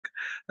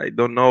I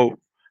don't know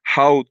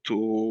how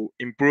to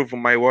improve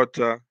my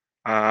water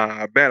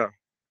better.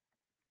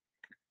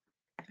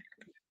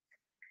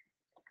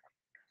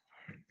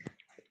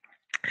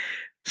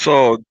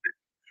 So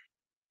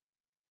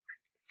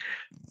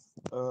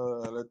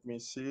let me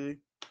see.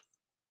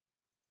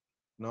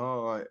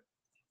 No,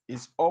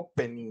 it's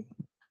opening,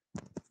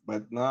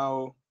 but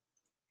now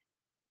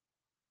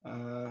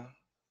uh,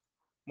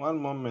 one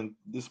moment.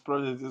 This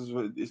project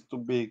is too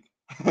big.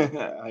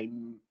 I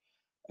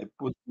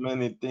put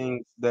many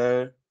things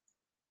there.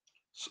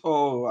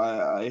 So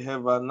I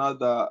have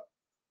another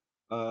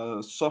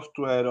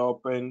software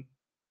open,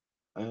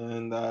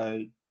 and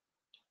I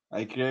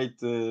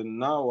create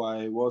now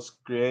I was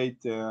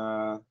create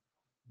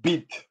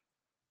beat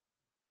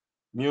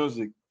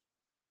music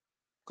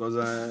because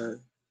I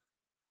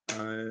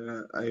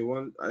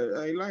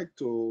like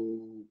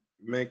to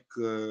make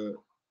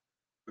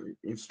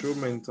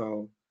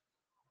instrumental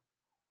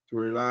to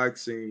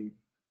relaxing.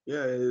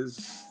 Yeah,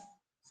 it's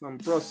some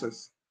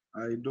process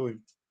I doing.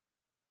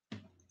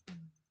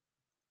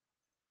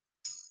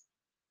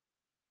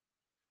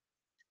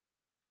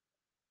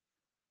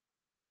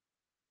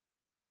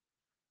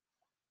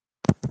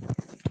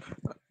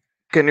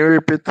 Can you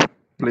repeat,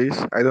 please?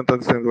 I don't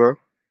understand well.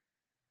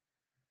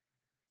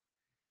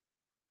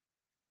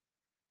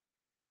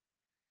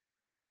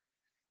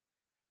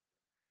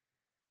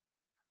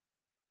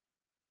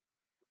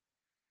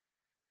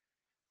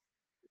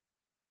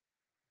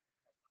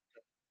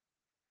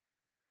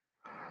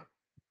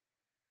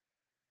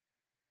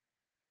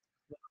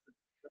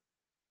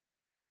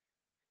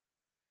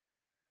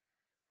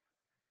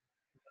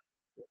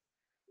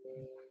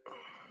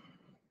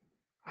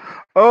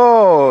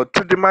 Oh,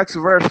 3DMax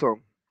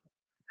version.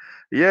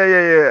 Yeah,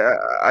 yeah, yeah.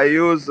 I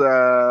use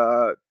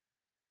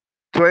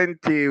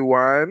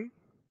 21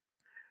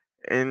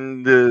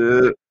 and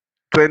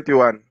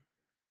 21,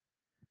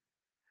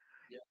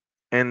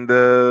 and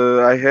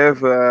I have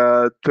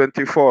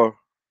 24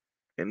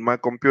 in my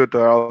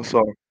computer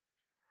also.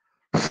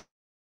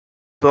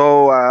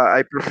 So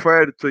I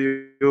prefer to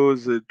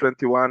use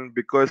 21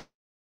 because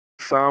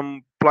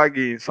some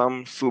plugins,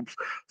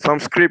 some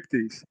script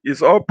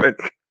is open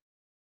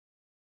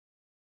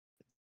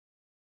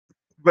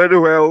very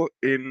well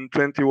in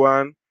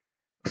 21.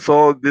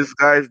 So these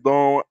guys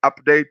don't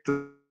update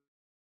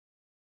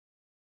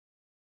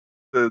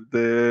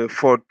the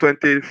for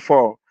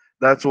 24.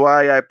 That's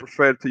why I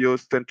prefer to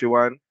use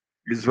 21.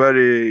 It's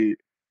very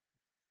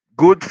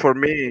good for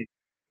me.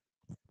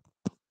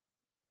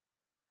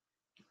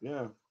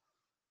 Yeah.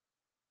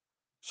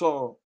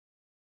 So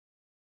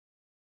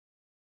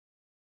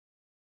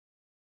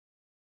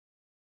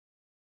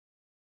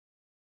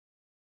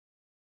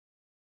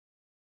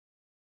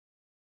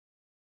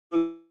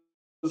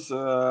use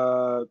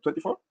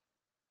 24.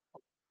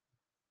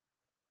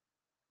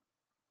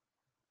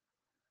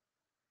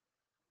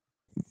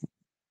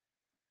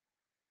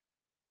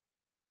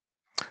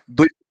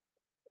 Do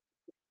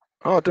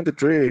oh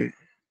 23.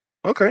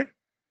 Okay,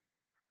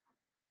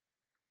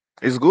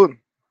 it's good.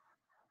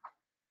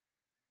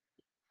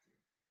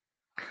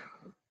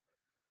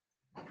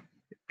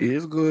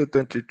 It's good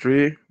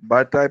 23,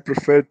 but I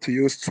prefer to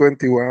use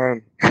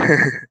 21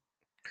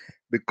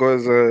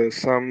 because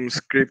some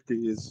script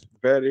is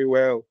very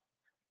well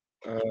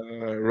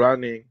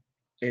running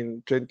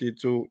in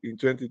 22 in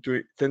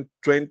 22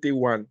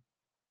 21.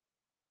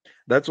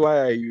 That's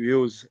why I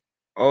use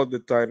all the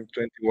time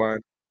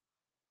 21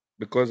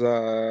 because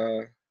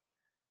I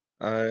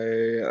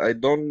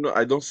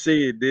don't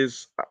see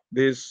this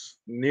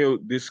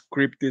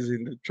script is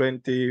in the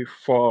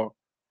 24.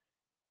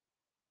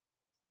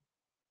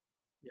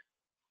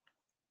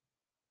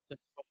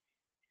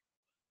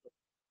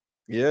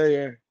 Yeah,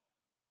 yeah,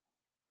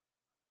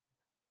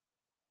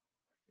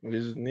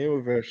 this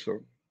new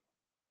version.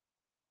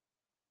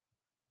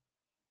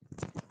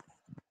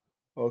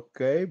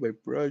 Okay, my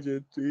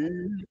project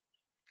is.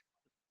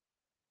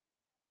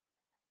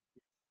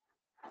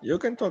 You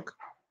can talk.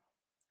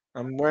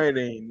 I'm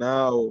waiting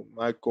now.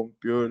 My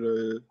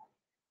computer.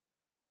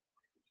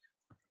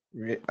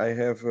 I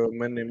have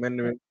many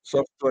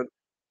software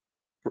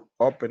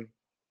open.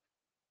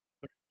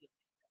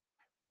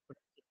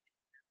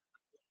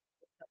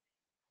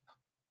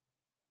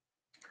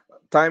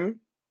 Time.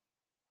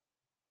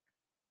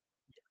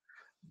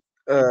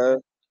 Uh,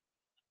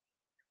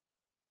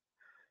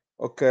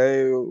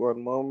 okay,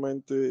 one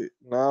moment.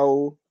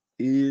 Now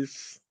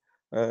is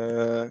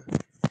uh,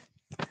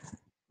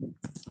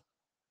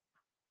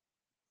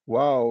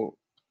 wow,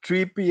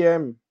 3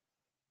 p.m.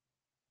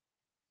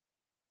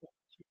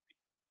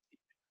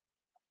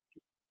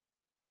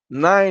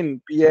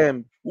 9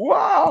 p.m.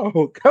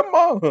 Wow, come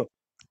on.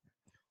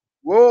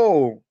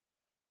 Whoa,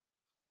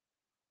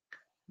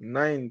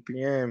 9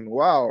 p.m.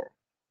 Wow.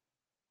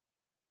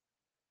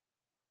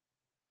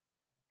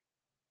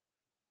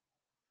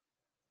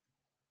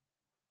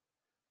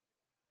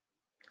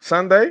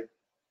 Sunday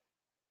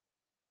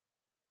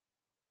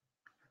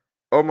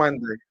or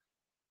Monday?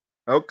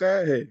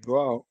 Okay,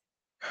 wow.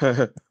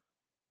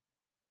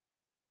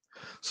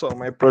 So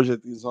my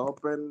project is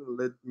open.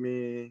 Let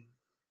me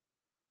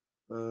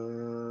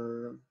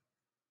uh,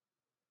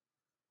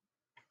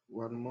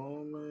 one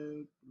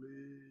moment,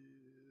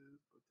 please.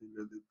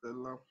 Partilha de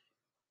tela.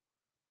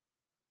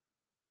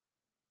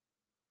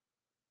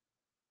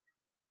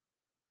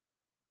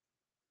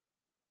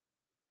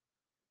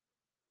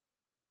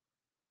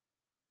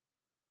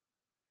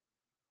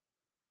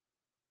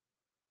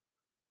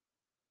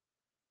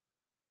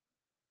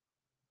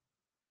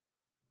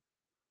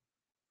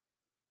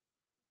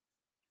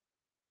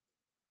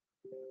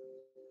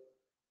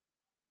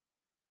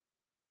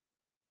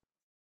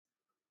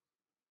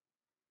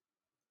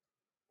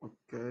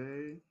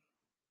 Okay.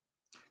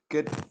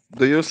 Can,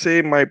 do you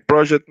see my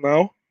project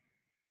now?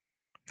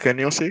 Can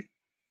you see?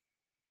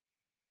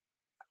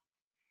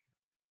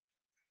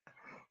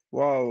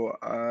 Wow,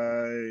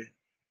 I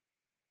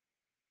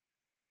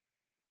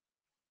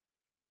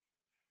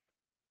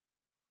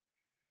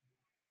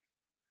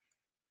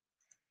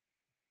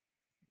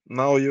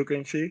now you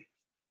can see.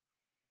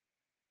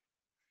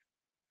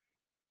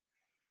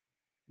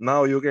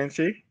 Now you can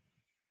see.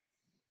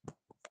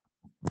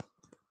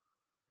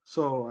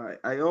 So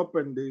I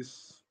opened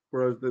this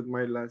project,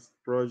 my last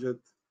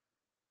project,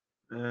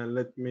 and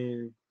let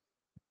me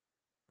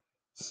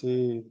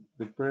see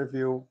the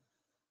preview.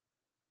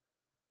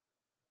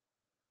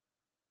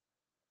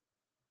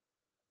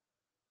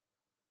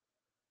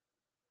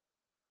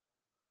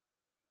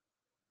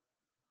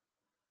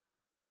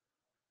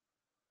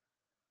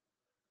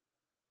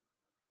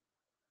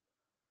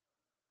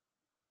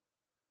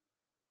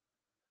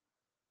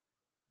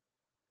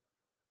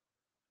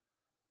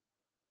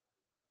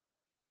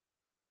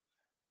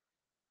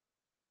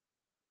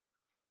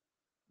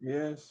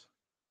 Yes,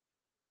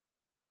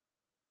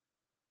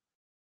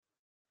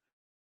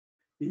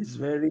 it's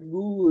very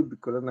good,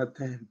 Corona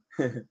 10.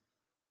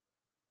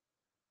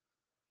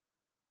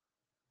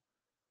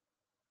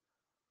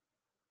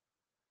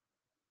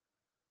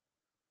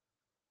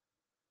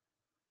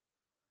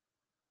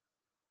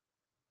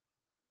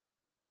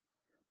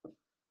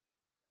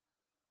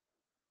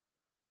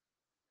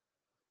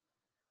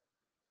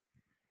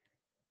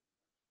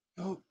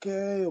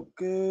 Okay,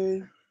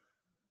 okay.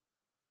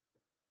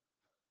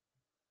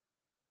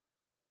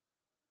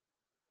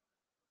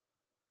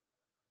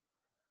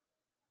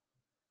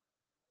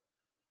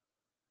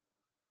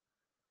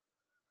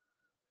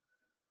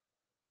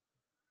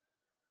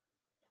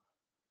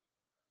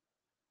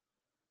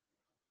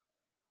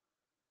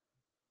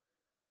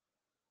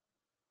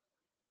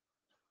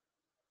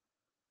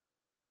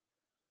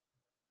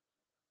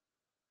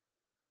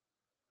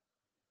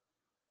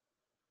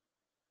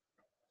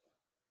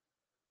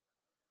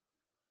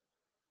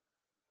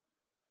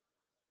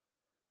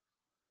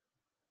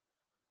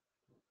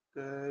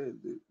 Okay,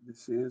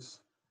 this is,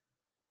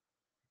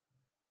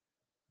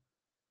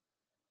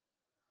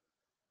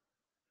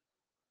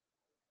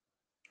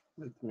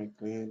 let me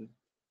clean,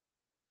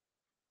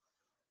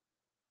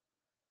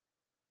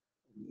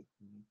 let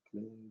me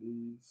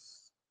clean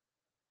this.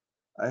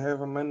 I have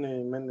a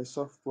many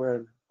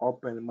software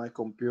open in my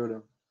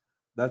computer.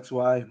 That's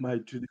why my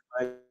 3D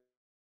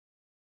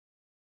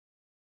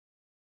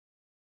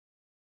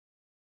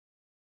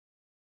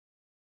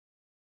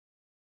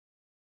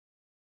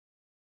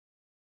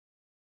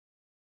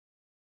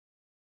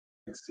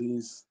Max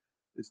is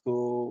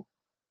too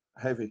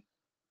heavy.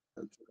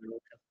 That's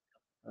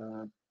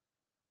why,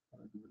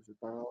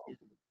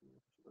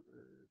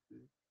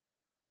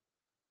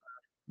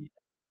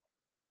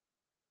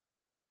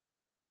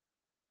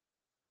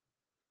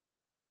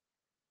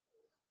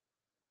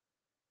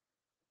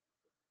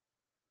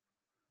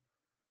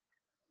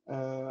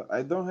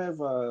 I don't have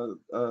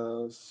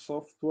a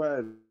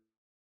software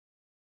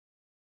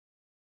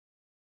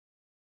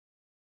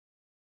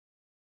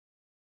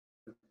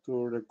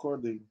to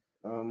recording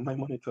my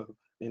monitor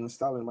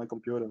install in my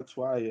computer. That's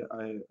why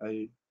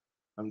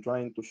I'm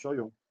trying to show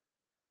you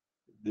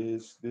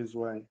this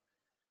way.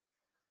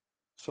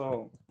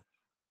 So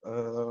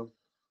uh,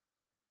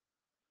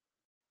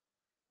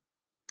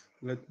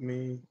 let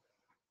me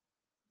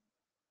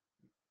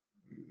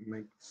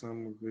make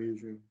some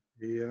vision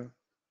here,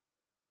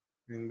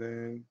 and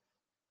then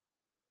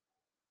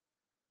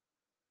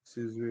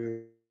this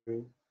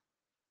will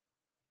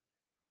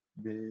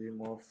be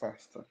more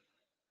faster.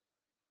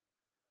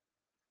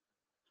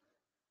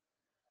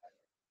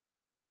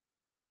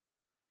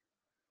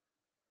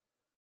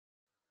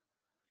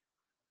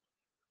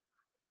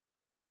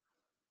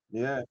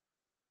 Yeah.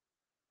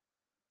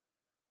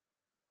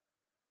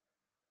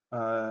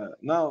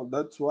 Now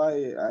that's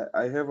why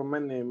I have a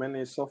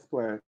many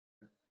software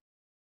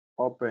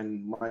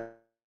open my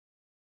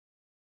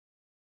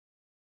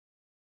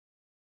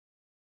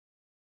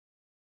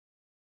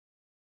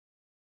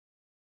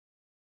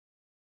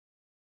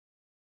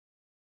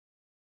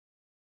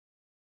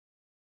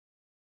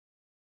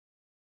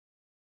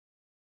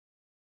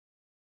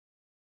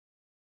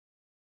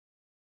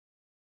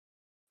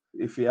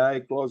if I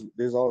close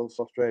this all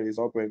software is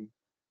open.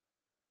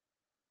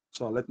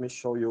 So let me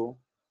show you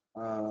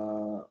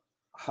uh,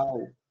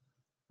 how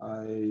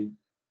I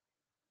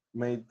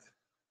made.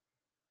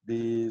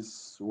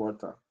 this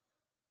water.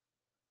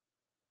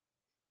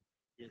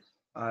 Yes.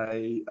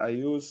 I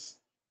use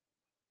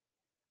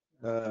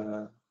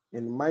uh,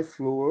 in my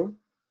floor.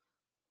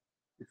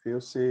 If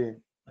you see,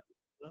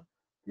 Hello?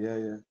 yeah,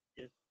 yeah.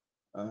 Yes.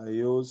 I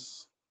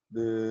use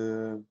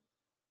the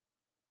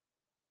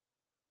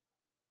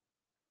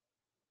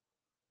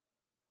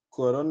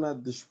corona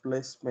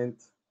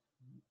displacement.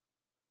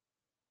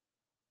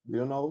 Do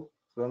you know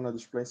corona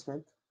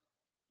displacement?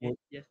 Yes.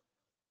 Yes.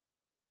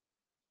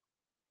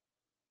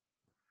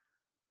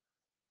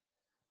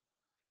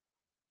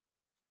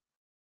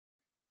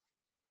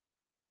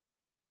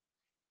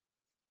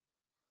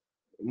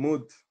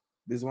 Mood.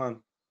 This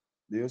one.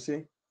 Do you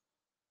see?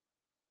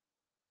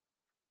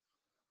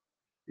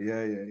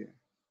 Yeah, yeah, yeah.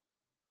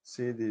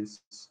 See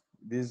this.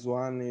 This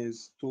one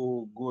is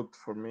too good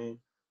for me.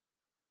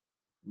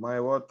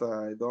 My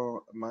water, I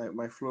don't.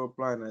 My floor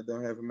plan, I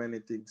don't have many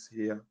things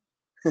here.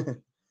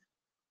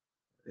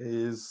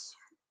 Is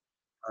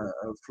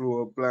a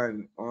floor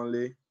plan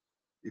only.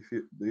 If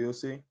you do you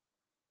see?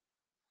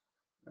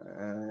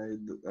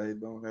 I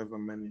don't have a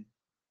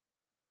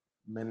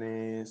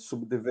many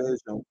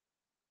subdivision.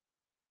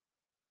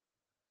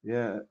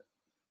 Yeah,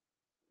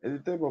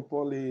 editable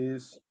poly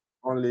is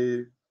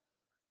only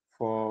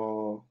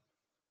for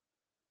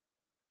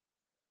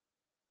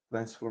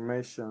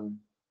transformation,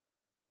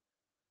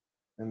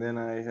 and then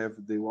I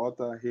have the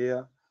water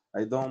here.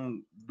 I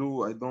don't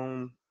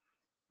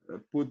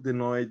put the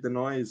noise. The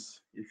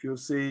noise, if you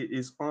see,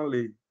 is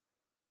only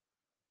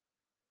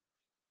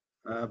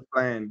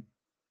plan.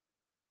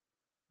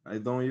 I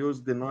don't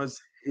use the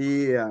noise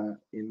here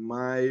in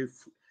my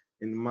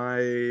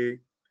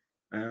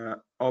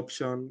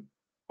option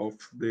of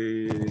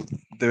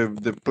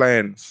the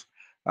plans.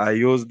 I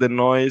use the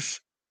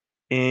noise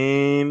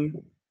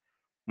in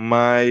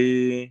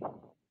my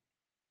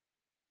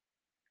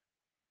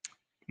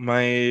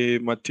my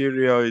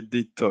material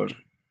editor.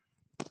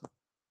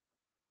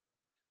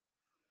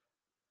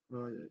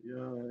 Oh, yeah,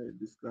 yeah,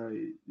 this guy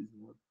is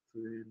not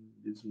in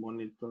this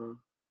monitor.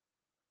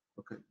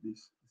 Okay,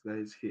 this guy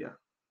is here.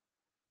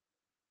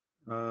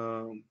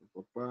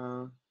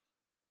 Papa,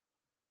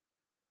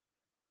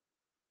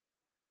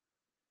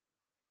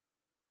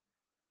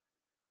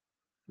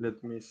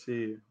 let me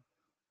see.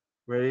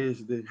 Where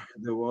is the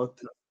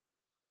water?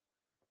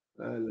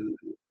 Uh,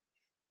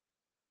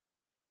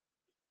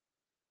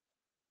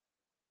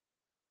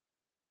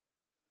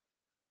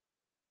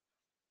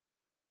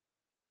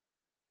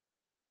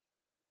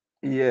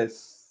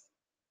 yes.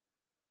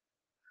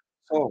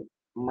 So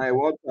my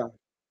water,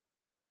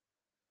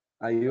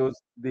 I use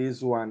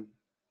this one.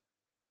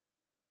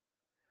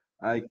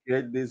 I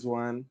get this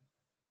one.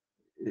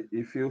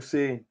 If you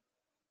see,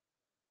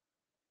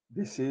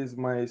 this is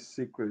my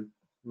secret.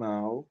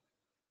 Now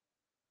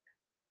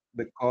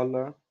the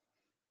color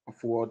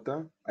of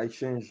water I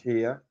change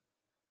here.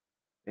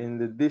 In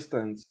the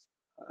distance,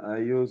 I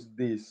use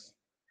this.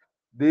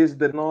 This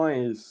the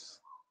noise.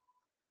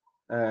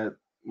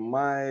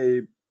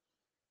 My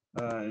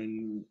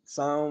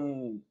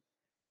some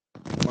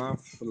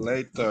month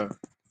later,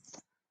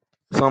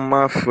 some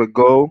month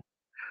ago,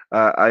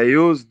 I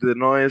used the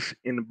noise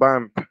in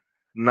bump.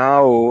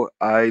 Now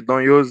I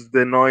don't use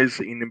the noise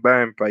in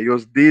bump. I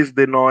use this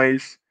the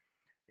noise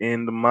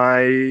in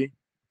my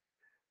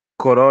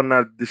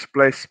corona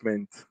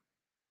displacement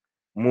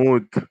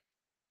mood.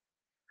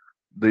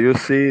 Do you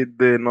see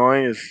the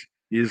noise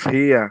is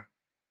here?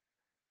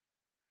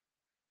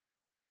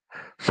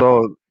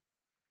 So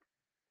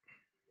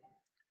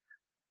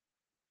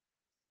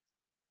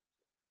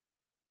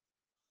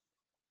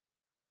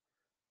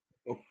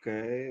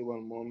okay,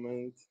 one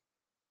moment.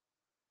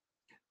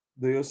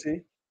 Do you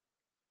see?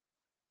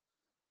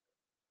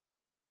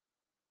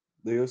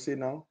 Do you see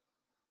now?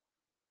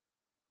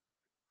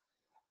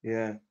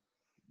 Yeah.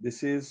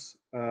 This is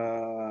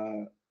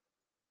a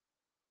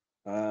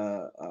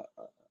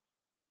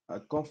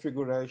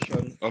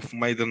configuration of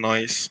my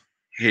denoise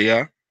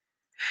here,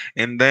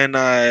 and then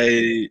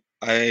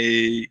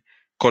I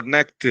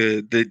connect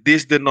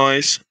this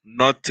denoise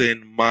not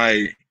in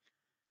my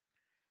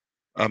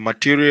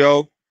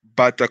material,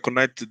 but I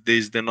connect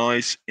this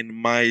denoise in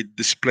my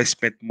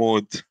displacement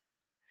mode.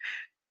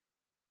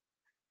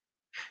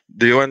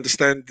 Do you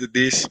understand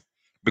this?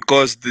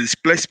 Because the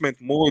displacement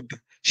mode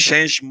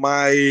change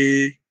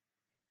my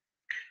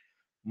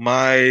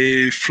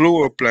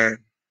floor plan.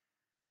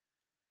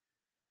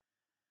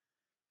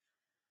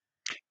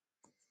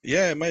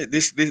 Yeah, my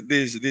this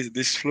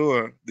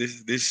floor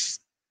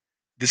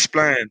this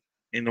plan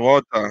in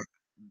water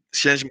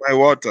change my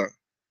water.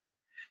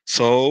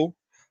 So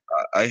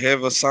I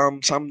have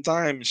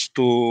sometimes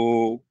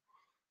to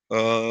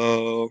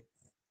uh,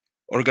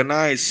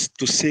 organize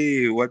to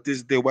see what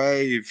is the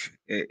wave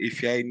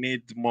if I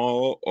need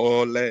more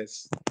or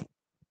less.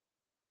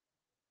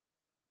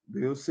 Do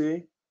you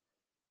see?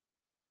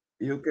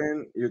 You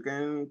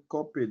can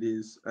copy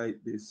this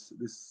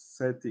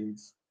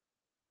settings,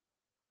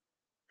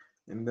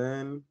 and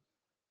then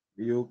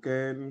you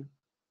can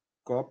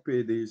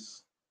copy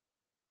these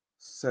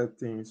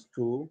settings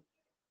too,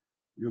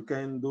 You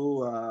can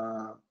do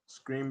a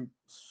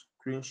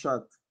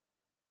screenshot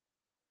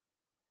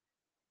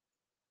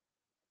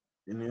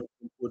in your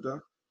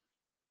computer.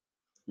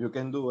 You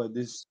can do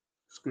this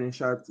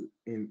screenshot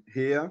in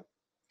here.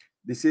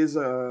 This is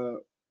a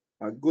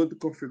good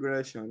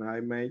configuration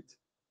I made.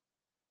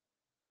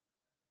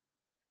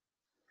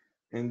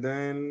 And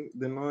then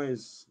the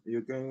noise,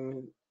 you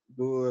can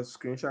do a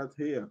screenshot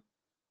here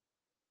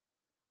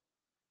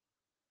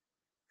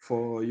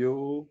for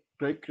you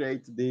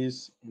recreate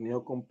this in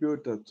your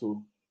computer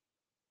too.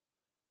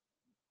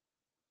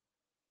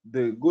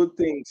 The good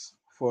things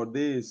for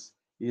this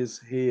is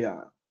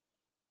here,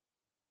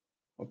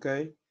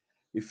 okay?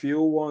 If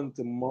you want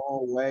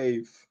more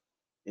wave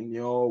in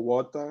your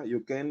water,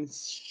 you can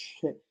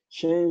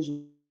change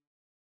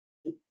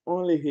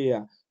only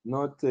here,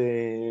 not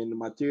in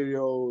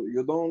material.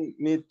 You don't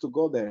need to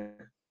go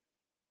there.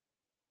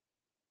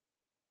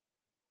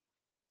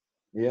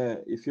 Yeah,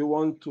 if you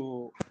want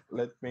to,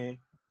 let me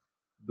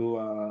do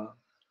a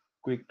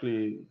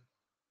quickly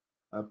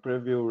a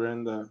preview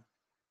render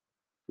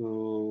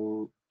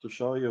to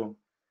show you.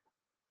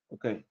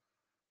 Okay,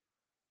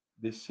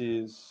 this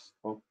is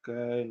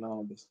okay.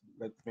 Now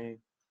let me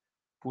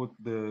put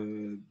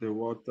the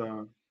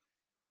water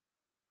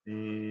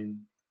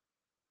in.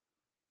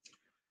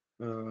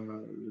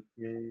 Let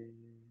me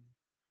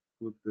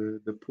put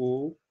the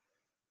pool.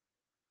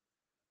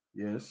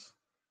 Yes,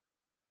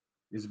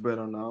 it's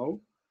better now.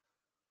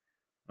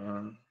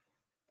 Uh,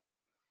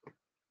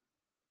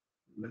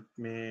 let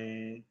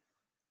me,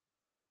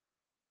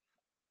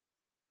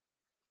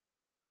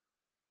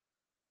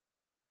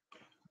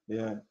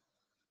 yeah,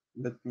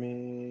 let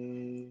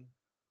me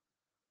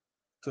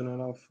turn it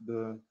off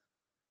the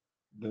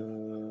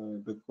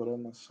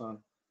Corona sun.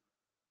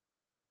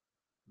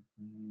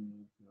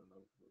 Turn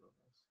off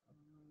Corona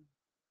sun.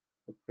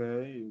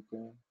 Okay, you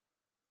can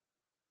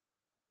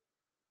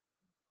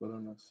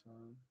Corona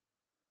sun.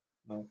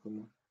 Now come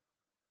on.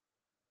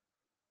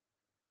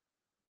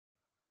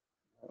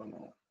 Oh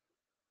no.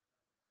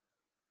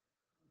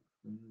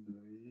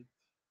 Delete.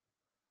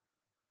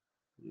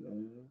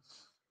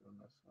 Yes.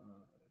 Corona sun.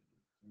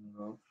 Turn it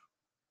off.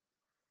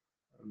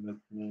 Let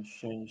me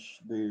change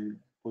the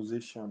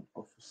position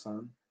of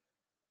sun.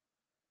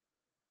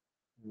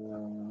 Yeah,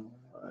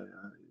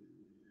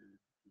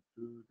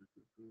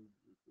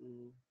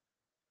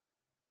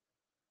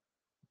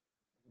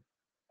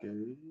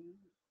 okay.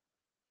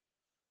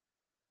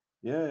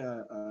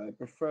 Yeah, I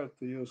prefer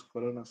to use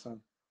Corona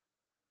Sun,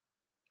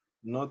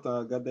 not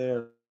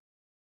Gader.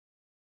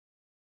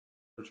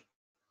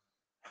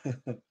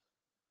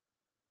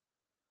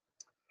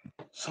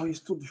 So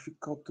it's too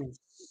difficult to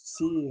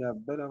see a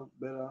better.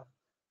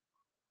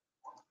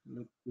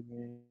 Let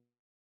me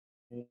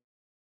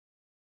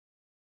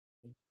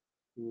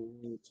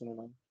to turn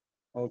on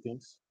all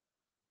things.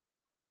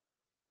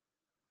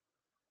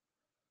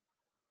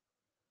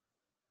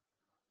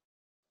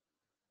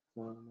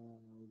 Turn on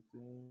all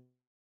things,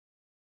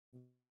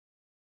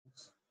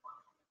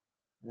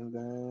 and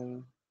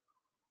then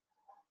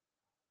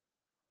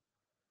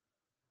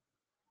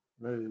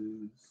where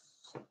is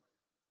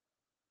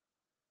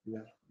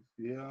yeah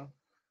here?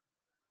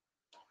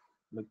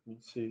 Let me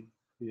see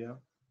here.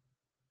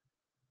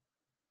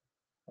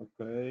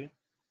 Okay,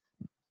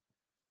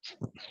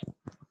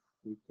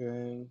 we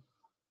can.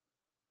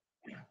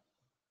 I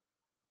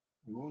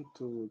want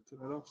to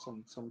turn off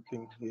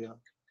something here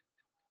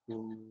to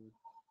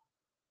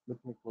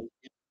let me call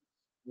it,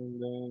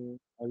 and then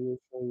I will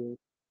show you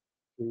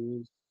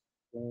this.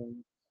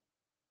 Then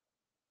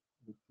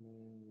let me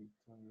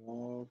turn it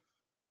off,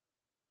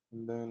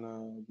 and then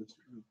just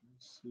let me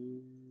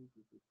see.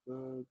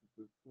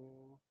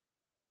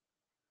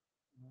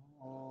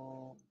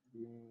 No,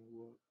 green,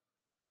 what?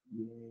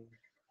 Green,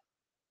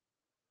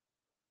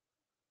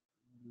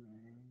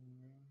 green.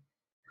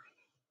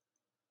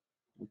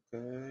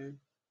 Okay,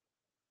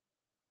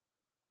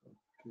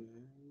 okay,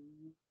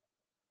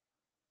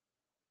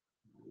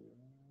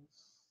 yes.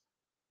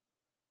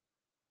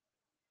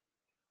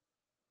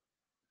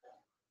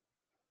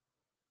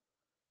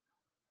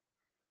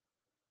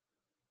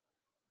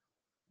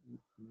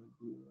 Let me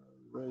do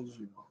a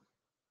resume.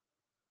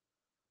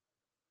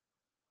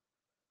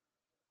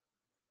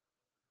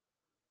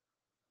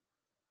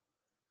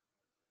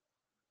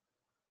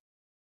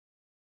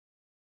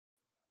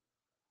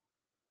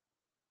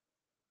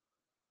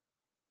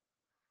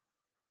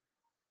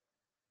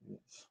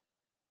 Yes.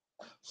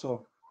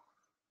 So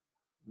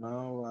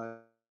now I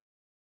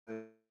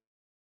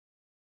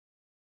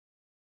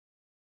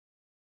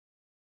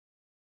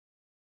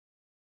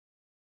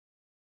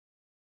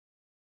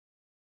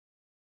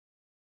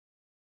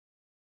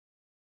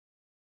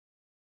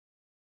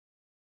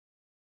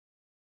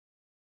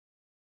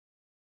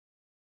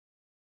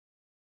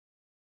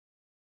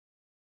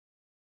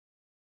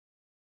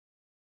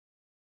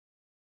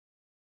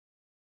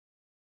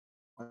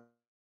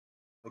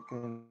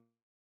can